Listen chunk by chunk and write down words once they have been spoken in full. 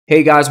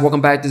Hey guys,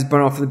 welcome back. This is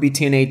Burnout for the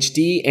BTN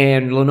HD,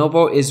 and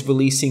Lenovo is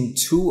releasing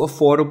two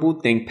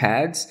affordable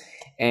ThinkPads,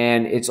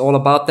 and it's all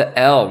about the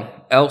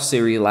L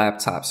Series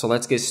laptop. So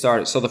let's get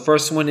started. So the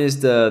first one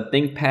is the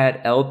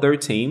ThinkPad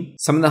L13.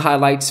 Some of the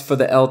highlights for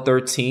the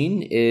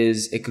L13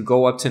 is it could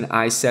go up to an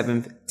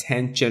i7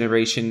 10th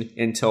generation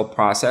Intel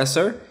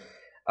processor.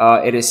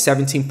 It is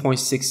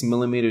 17.6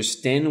 millimeters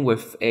thin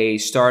with a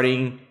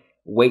starting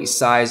weight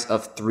size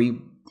of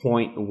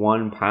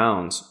 3.1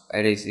 pounds.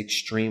 It is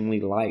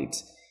extremely light.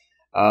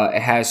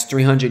 It has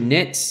 300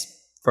 nits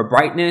for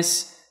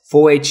brightness,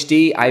 full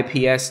HD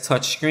IPS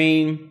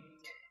touchscreen.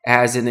 It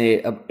has an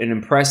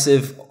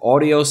impressive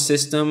audio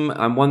system.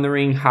 I'm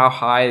wondering how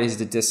high is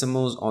the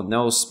decibels on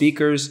those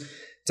speakers.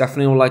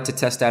 Definitely would like to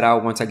test that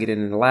out once I get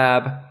in the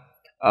lab.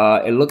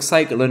 It looks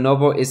like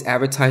Lenovo is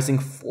advertising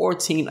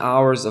 14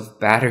 hours of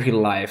battery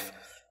life.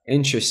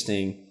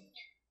 Interesting.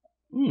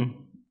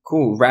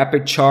 Cool.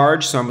 Rapid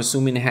charge. So I'm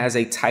assuming it has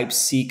a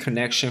Type-C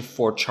connection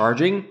for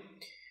charging.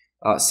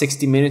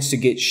 60 minutes to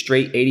get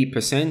straight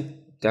 80%.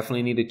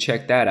 Definitely need to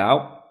check that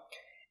out.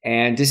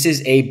 And this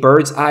is a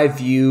bird's eye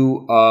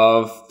view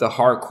of the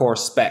hardcore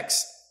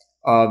specs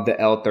of the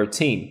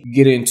L13. You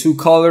get it in two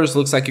colors.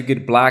 Looks like you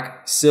get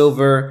black,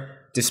 silver.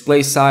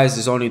 Display size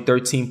is only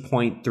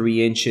 13.3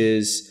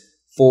 inches.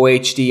 Full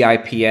HD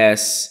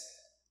IPS.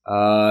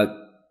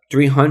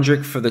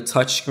 300 for the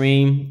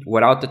touchscreen.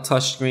 Without the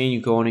touchscreen,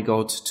 you can only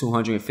go to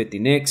 250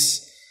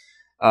 nits.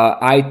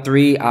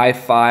 i3,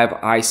 i5,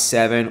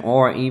 i7,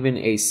 or even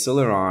a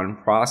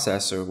Celeron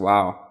processor.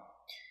 Wow.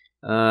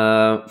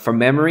 For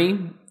memory,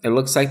 it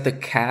looks like the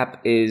cap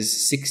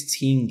is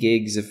 16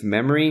 gigs of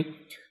memory.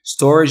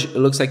 Storage, it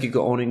looks like you can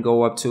only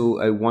go up to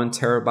a 1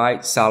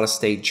 terabyte solid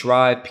state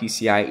drive,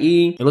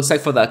 PCIe. It looks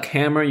like for the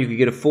camera, you could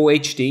get a full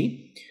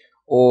HD,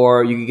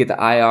 or you could get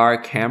the IR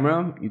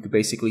camera. You could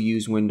basically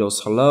use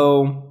Windows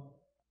Hello.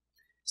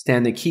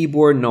 Standard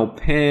keyboard, no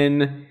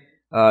pen.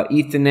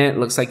 Ethernet,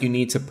 looks like you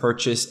need to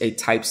purchase a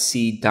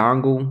Type-C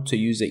dongle to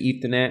use the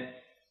Ethernet.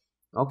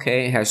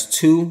 Okay, it has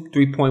two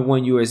 3.1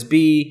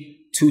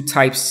 USB, two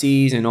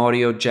Type-Cs, an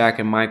audio jack,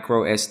 and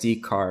micro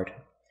SD card,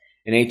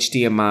 and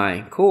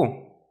HDMI. Cool.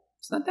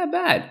 It's not that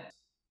bad.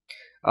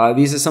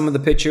 These are some of the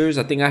pictures.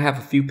 I think I have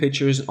a few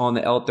pictures on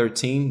the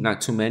L13,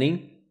 not too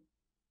many.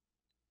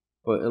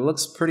 But it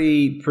looks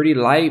pretty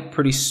light,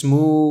 pretty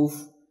smooth,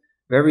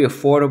 very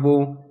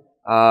affordable.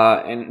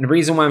 And the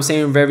reason why I'm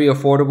saying very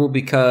affordable,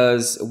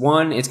 because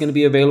one, it's going to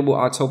be available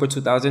October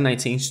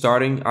 2019,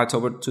 starting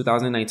October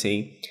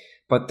 2019.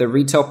 But the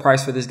retail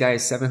price for this guy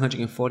is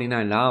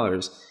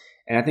 $749.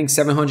 And I think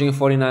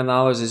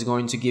 $749 is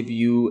going to give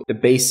you the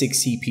basic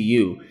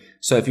CPU.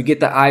 So if you get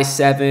the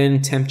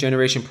i7 10th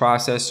generation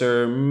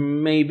processor,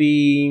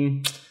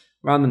 maybe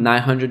around the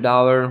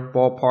 $900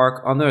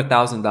 ballpark, under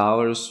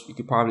 $1,000, you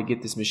could probably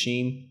get this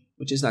machine,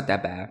 which is not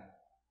that bad.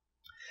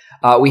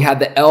 We have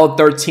the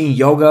L13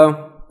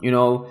 Yoga,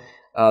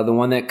 the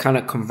one that kind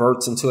of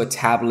converts into a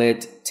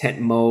tablet,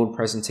 tent mode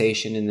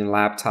presentation in the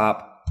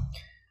laptop.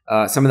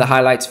 Some of the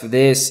highlights for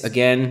this,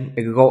 again,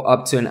 it could go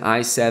up to an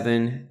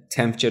i7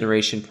 10th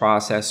generation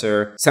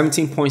processor,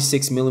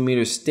 17.6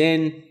 millimeters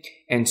thin,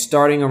 and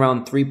starting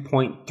around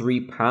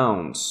 3.3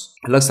 pounds.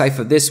 It looks like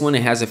for this one,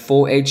 it has a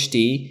full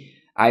HD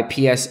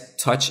IPS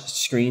touch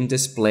screen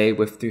display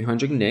with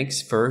 300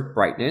 nits for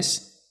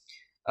brightness.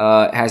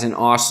 It has an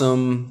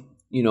awesome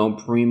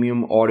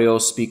premium audio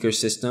speaker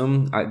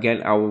system.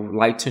 Again, I would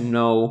like to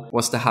know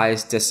what's the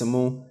highest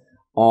decimal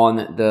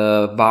on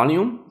the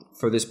volume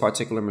for this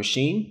particular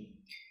machine.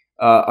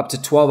 Up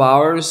to 12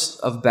 hours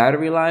of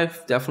battery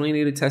life. Definitely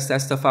need to test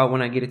that stuff out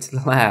when I get it to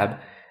the lab.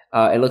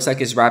 It looks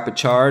like it's rapid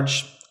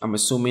charge. I'm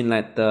assuming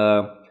that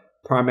the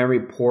primary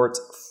port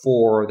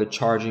for the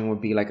charging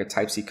would be like a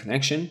Type-C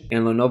connection.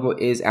 And Lenovo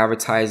is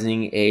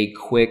advertising a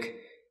quick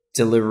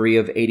delivery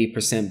of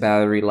 80%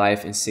 battery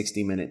life in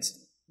 60 minutes.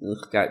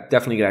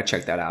 Definitely gotta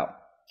check that out.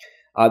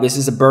 This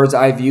is a bird's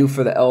eye view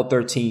for the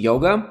L13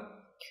 Yoga,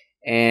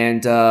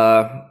 and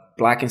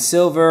black and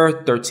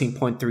silver,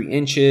 13.3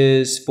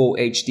 inches, full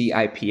HD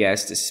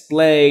IPS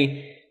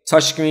display,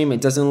 touchscreen.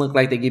 It doesn't look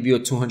like they give you a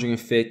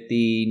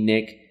 250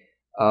 NIC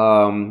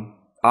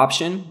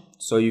option,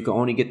 so you can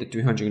only get the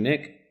 300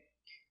 NIC.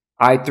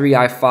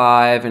 i3,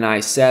 i5, and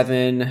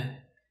i7.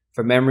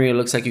 For memory, it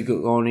looks like you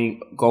could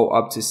only go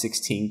up to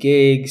 16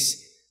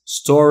 gigs.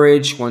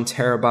 Storage, 1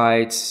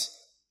 terabyte.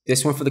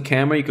 This one for the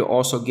camera, you could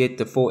also get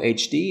the full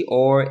HD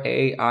or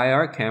a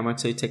IR camera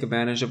to take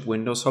advantage of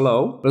Windows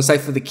Hello. Looks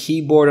like for the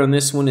keyboard on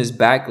this one is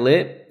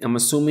backlit. I'm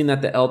assuming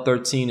that the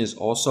L13 is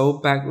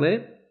also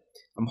backlit.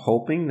 I'm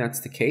hoping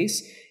that's the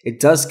case. It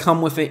does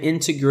come with an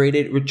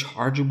integrated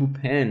rechargeable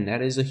pen.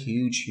 That is a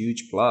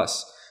huge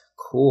plus.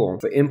 Cool.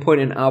 For input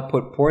and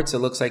output ports, it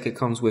looks like it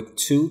comes with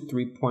two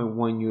 3.1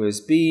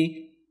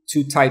 USB,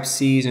 two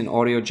Type-Cs, an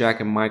audio jack,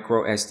 and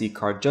micro SD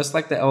card, just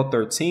like the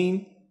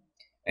L13.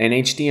 And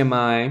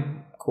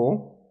HDMI,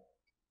 cool.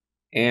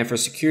 And for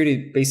security,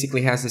 it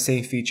basically has the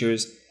same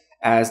features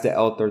as the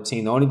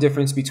L13. The only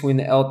difference between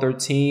the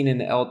L13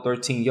 and the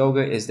L13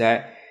 Yoga is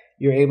that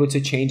you're able to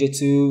change it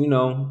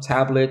to,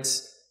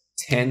 tablets,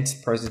 tent,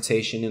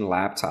 presentation, and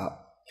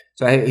laptop.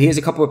 So here's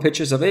a couple of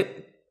pictures of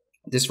it.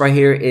 This right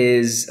here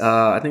is,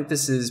 I think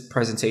this is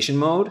presentation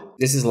mode.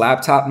 This is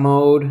laptop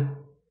mode,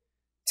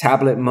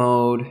 tablet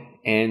mode,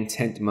 and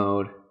tent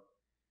mode.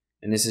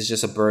 And this is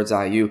just a bird's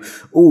eye view.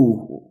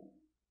 Ooh.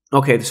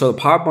 Okay, so the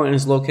power button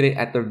is located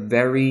at the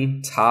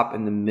very top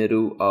in the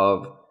middle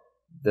of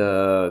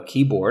the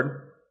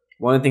keyboard.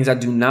 One of the things I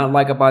do not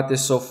like about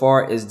this so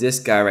far is this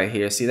guy right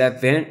here. See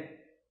that vent?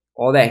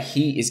 All that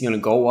heat is going to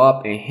go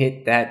up and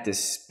hit that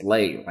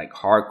display like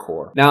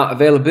hardcore. Now,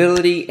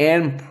 availability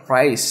and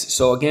price.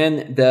 So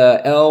again,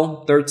 the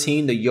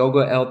L13, the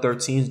Yoga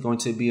L13 is going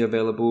to be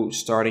available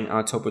starting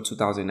October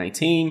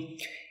 2019.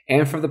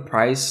 And for the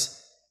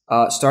price,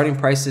 starting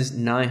price is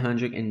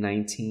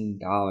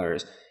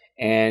 $919.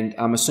 And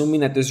I'm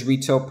assuming that this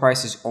retail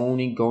price is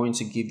only going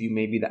to give you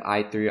maybe the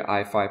i3 or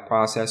i5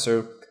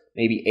 processor,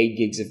 maybe 8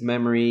 gigs of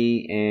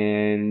memory,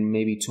 and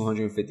maybe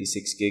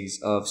 256 gigs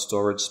of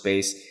storage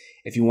space.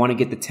 If you want to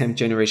get the 10th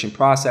generation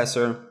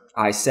processor,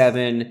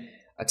 i7,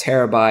 a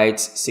terabyte,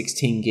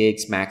 16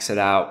 gigs, max it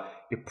out,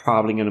 you're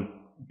probably going to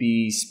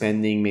be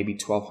spending maybe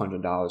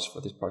 $1,200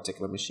 for this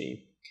particular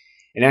machine.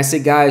 And that's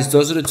it, guys.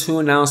 Those are the two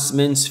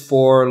announcements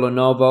for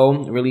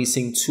Lenovo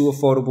releasing two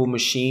affordable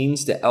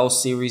machines, the L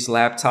Series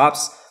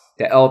laptops,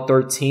 the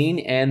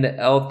L13 and the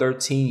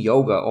L13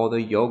 Yoga, or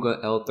the Yoga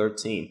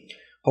L13.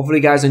 Hopefully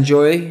you guys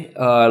enjoy.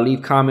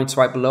 Leave comments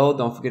right below.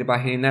 Don't forget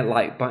about hitting that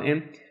like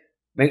button.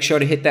 Make sure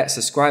to hit that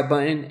subscribe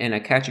button, and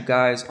I'll catch you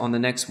guys on the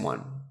next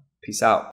one. Peace out.